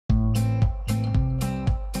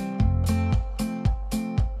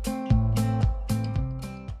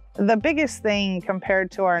The biggest thing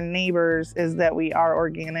compared to our neighbors is that we are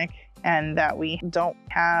organic and that we don't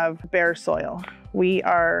have bare soil. We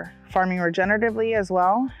are farming regeneratively as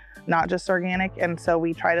well, not just organic, and so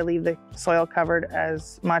we try to leave the soil covered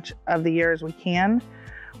as much of the year as we can.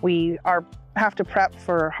 We have to prep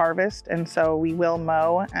for harvest, and so we will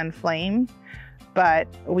mow and flame, but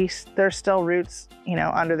there's still roots,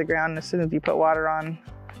 under the ground. As soon as you put water on,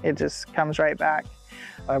 it just comes right back.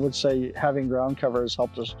 I would say having ground cover has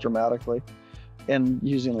helped us dramatically in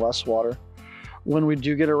using less water. When we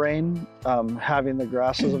do get a rain, having the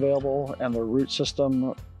grasses available and the root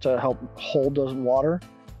system to help hold the water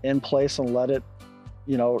in place and let it,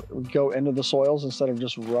 go into the soils instead of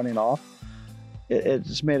just running off,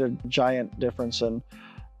 it's made a giant difference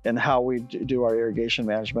in how we do our irrigation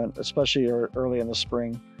management, especially early in the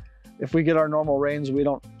spring. If we get our normal rains, we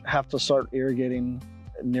don't have to start irrigating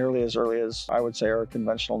nearly as early as I would say our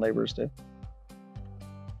conventional neighbors do.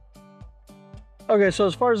 Okay, so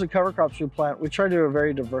as far as the cover crops we plant, we try to do a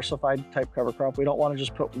very diversified type cover crop. We don't want to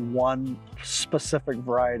just put one specific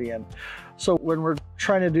variety in. So when we're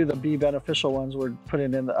trying to do the bee beneficial ones, we're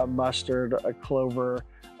putting in a mustard, a clover,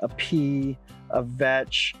 a pea, a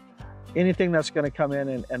vetch, anything that's going to come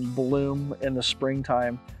in and bloom in the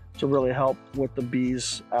springtime to really help with the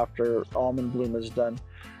bees after almond bloom is done.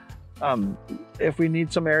 If we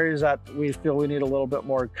need some areas that we feel we need a little bit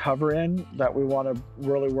more cover in, that we want to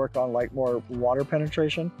really work on like more water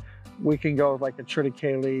penetration, we can go with like a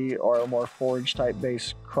triticale or a more forage type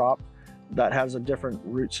based crop that has a different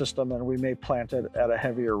root system, and we may plant it at a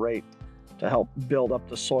heavier rate to help build up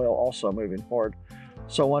the soil also moving forward.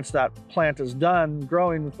 So once that plant is done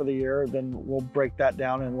growing for the year, then we'll break that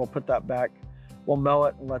down and we'll put that back. We'll mow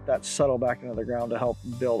it and let that settle back into the ground to help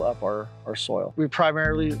build up our soil. We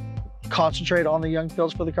primarily concentrate on the young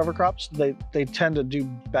fields for the cover crops. They tend to do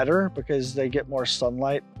better because they get more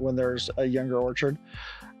sunlight when there's a younger orchard.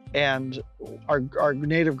 And our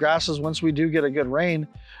native grasses, once we do get a good rain,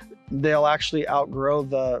 they'll actually outgrow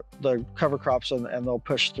the cover crops and they'll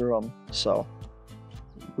push through them. So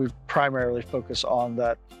we primarily focus on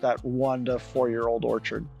that 1 to 4 year old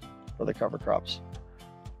orchard for the cover crops.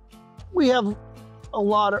 We have a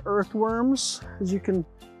lot of earthworms. As you can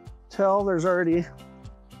tell,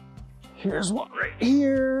 here's one right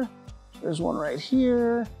here. There's one right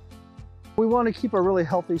here. We want to keep a really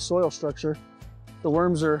healthy soil structure. The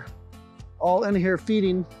worms are all in here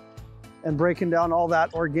feeding and breaking down all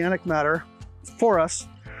that organic matter for us.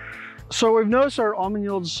 So we've noticed our almond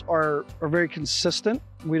yields are very consistent.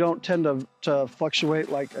 We don't tend to fluctuate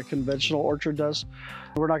like a conventional orchard does.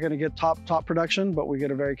 We're not going to get top production, but we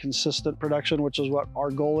get a very consistent production, which is what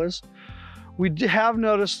our goal is. We have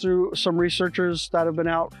noticed through some researchers that have been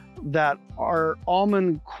out that our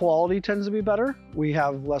almond quality tends to be better. We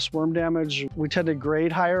have less worm damage. We tend to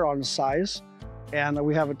grade higher on size, and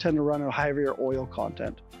we tend to run a heavier oil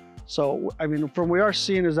content. So, from what we are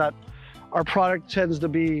seeing is that our product tends to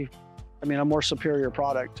be, a more superior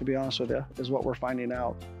product, to be honest with you, is what we're finding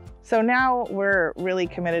out. So now we're really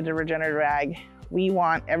committed to regenerative ag. We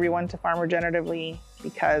want everyone to farm regeneratively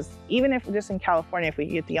because even if just in California, if we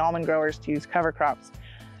get the almond growers to use cover crops,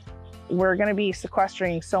 we're going to be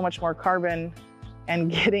sequestering so much more carbon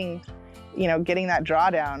and getting that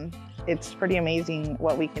drawdown. It's pretty amazing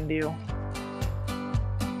what we can do.